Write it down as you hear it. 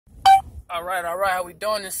All right. How we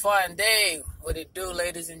doing this fine day? What it do,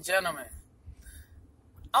 ladies and gentlemen?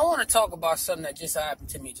 I want to talk about something that just happened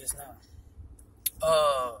to me just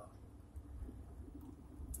now.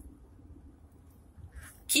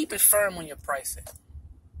 Keep it firm on your pricing.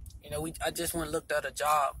 I just went and looked at a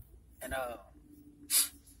job, and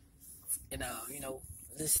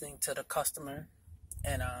listening to the customer,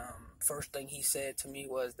 and first thing he said to me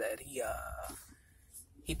was that he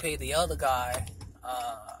paid the other guy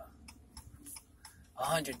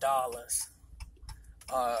 $100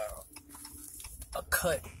 a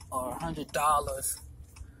cut or $100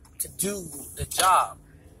 to do the job,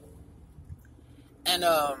 and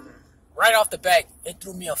right off the bat it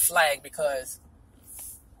threw me a flag because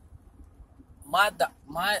my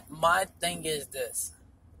thing is this: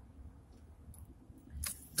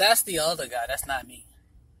 that's the other guy, that's not me.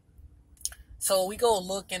 So we go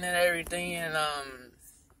looking at everything, and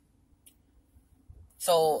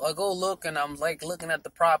so I go look, and I'm like looking at the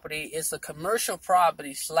property. It's a commercial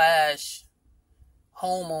property /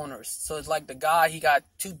 homeowners. So it's like the guy, he got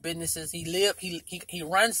two businesses. He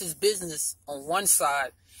runs his business on one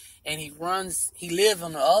side, and he lives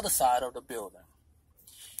on the other side of the building.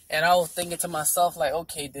 And I was thinking to myself, like,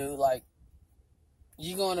 okay, dude, like,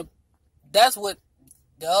 that's what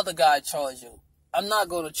the other guy charged you. I'm not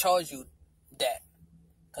going to charge you that.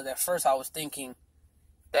 Because at first I was thinking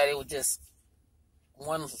that it was just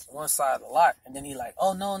one side of the lot. And then he like,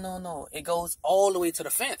 oh, no. It goes all the way to the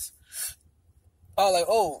fence. I was like,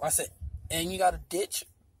 oh. I said, and you got a ditch?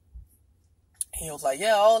 He was like,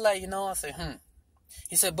 yeah, all that, I said,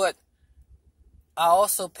 He said, but I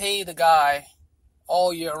also pay the guy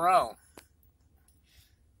all year round.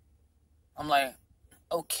 I'm like,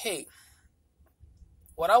 okay.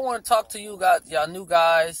 What I want to talk to you guys, y'all new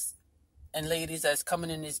guys and ladies that's coming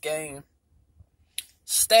in this game,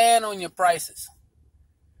 stand on your prices.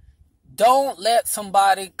 Don't let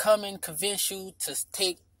somebody come and convince you to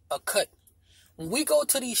take a cut. When we go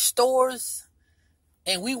to these stores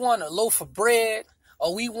and we want a loaf of bread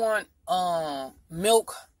or we want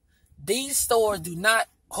milk, these stores do not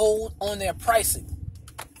hold on their pricing.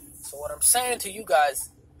 So what I'm saying to you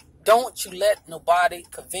guys, don't you let nobody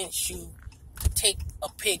convince you to take a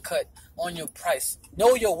pay cut on your price.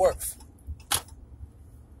 Know your worth.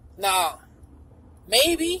 Now,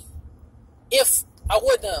 maybe if I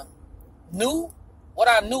would have knew what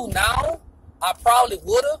I knew now, I probably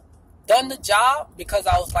would have done the job because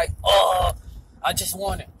I was like, oh, I just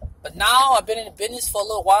want it. But now I've been in the business for a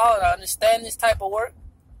little while and I understand this type of work.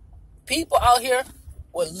 People out here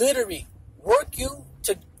will literally work you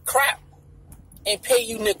to crap and pay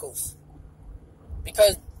you nickels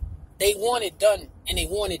because they want it done and they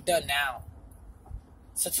want it done now.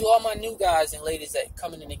 So to all my new guys and ladies that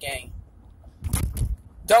coming in the game,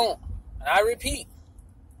 don't, and I repeat,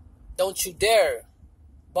 don't you dare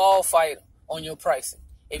ball fight on your pricing.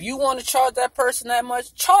 If you want to charge that person that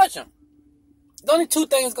much, charge them. There's only two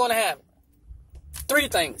things going to happen. Three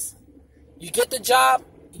things. You get the job,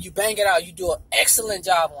 you bang it out. You do an excellent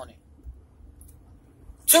job on it.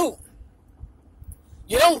 2,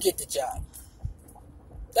 you don't get the job.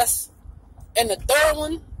 And the third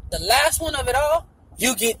one, the last one of it all,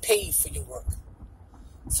 you get paid for your work.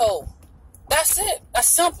 So that's it. That's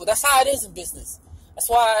simple. That's how it is in business. That's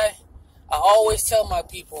why I always tell my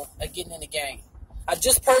people that getting in the game. I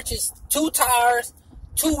just purchased 2 tires,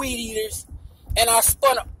 2 weed eaters, and I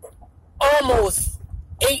spent almost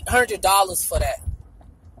 $800 for that.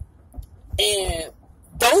 And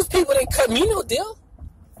those people didn't cut me no deal.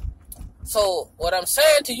 So what I'm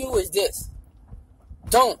saying to you is this: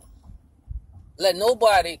 don't let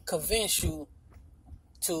nobody convince you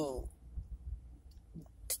to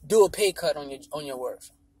do a pay cut on your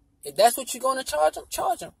worth. If that's what you're going to charge them,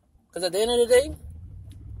 charge them. Because at the end of the day,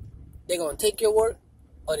 they're going to take your work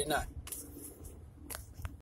or they're not.